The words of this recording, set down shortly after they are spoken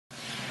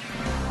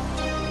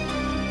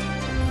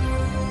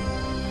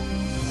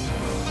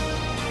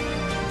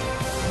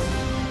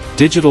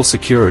Digital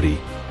security,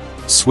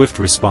 swift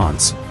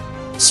response,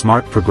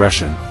 smart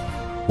progression.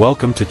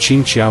 Welcome to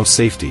Qingqiao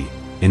Safety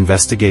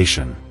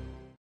Investigation.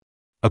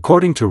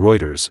 According to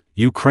Reuters,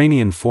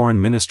 Ukrainian Foreign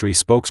Ministry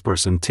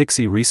spokesperson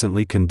Tixi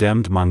recently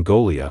condemned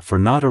Mongolia for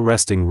not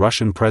arresting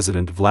Russian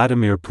President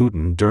Vladimir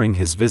Putin during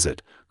his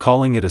visit,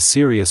 calling it a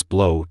serious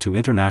blow to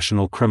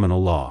international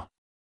criminal law.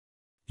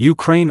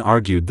 Ukraine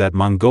argued that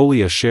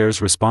Mongolia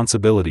shares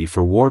responsibility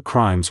for war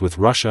crimes with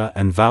Russia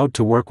and vowed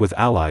to work with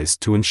allies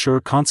to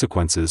ensure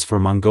consequences for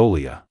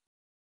Mongolia.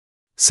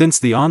 Since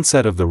the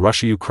onset of the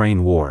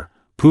Russia-Ukraine war,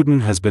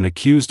 Putin has been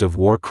accused of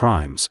war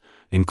crimes,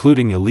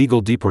 including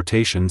illegal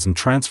deportations and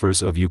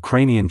transfers of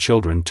Ukrainian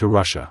children to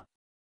Russia.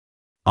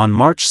 On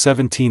March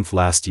 17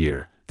 last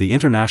year, the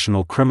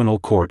International Criminal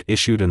Court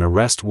issued an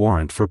arrest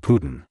warrant for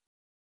Putin.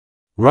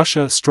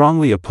 Russia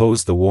strongly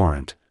opposed the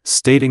warrant,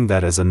 stating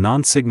that as a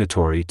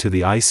non-signatory to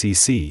the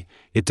ICC,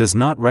 it does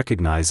not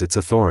recognize its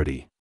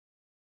authority.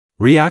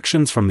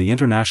 Reactions from the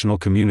international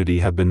community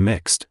have been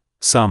mixed.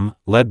 Some,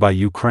 led by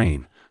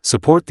Ukraine,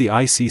 support the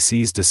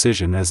ICC's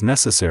decision as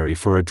necessary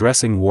for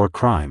addressing war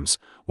crimes,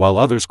 while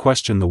others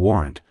question the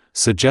warrant,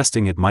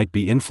 suggesting it might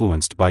be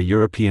influenced by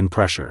European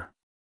pressure.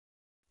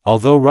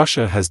 Although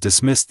Russia has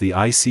dismissed the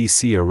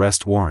ICC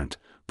arrest warrant,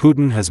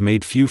 Putin has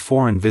made few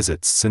foreign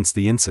visits since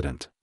the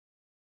incident.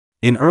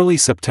 In early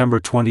September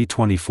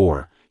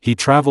 2024, he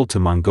traveled to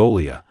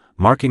Mongolia,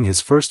 marking his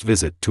first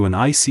visit to an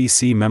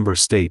ICC member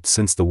state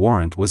since the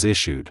warrant was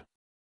issued.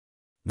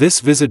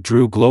 This visit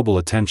drew global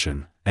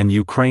attention, and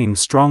Ukraine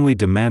strongly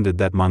demanded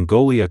that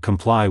Mongolia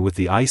comply with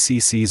the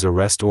ICC's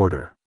arrest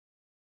order.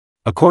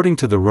 According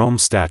to the Rome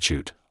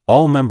Statute,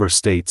 all member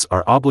states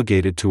are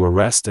obligated to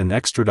arrest and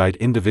extradite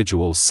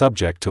individuals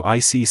subject to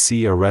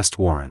ICC arrest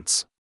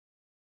warrants.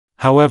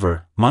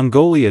 However,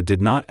 Mongolia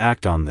did not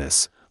act on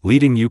this,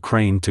 leading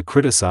Ukraine to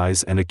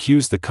criticize and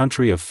accuse the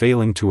country of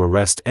failing to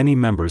arrest any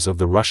members of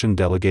the Russian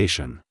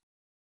delegation.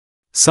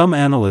 Some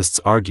analysts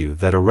argue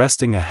that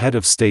arresting a head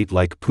of state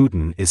like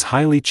Putin is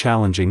highly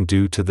challenging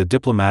due to the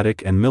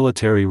diplomatic and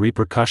military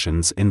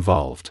repercussions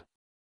involved.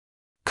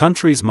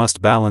 Countries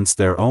must balance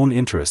their own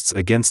interests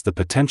against the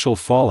potential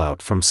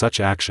fallout from such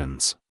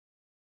actions.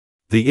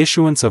 The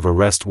issuance of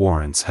arrest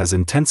warrants has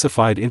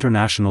intensified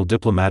international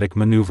diplomatic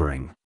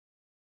maneuvering.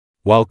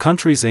 While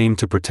countries aim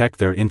to protect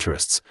their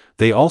interests,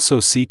 they also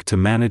seek to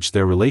manage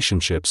their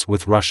relationships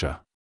with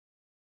Russia.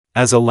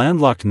 As a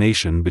landlocked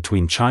nation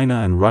between China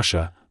and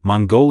Russia,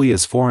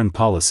 Mongolia's foreign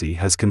policy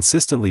has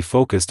consistently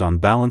focused on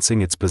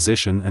balancing its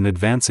position and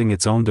advancing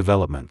its own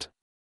development.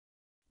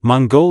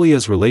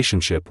 Mongolia's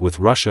relationship with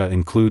Russia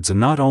includes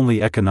not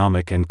only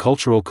economic and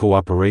cultural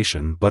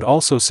cooperation but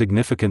also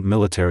significant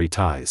military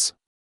ties.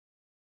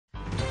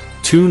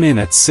 Tune in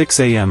at 6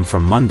 a.m.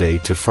 from Monday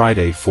to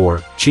Friday for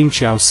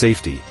Qingqiao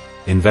Safety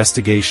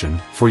Investigation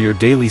for your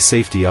daily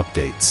safety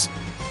updates.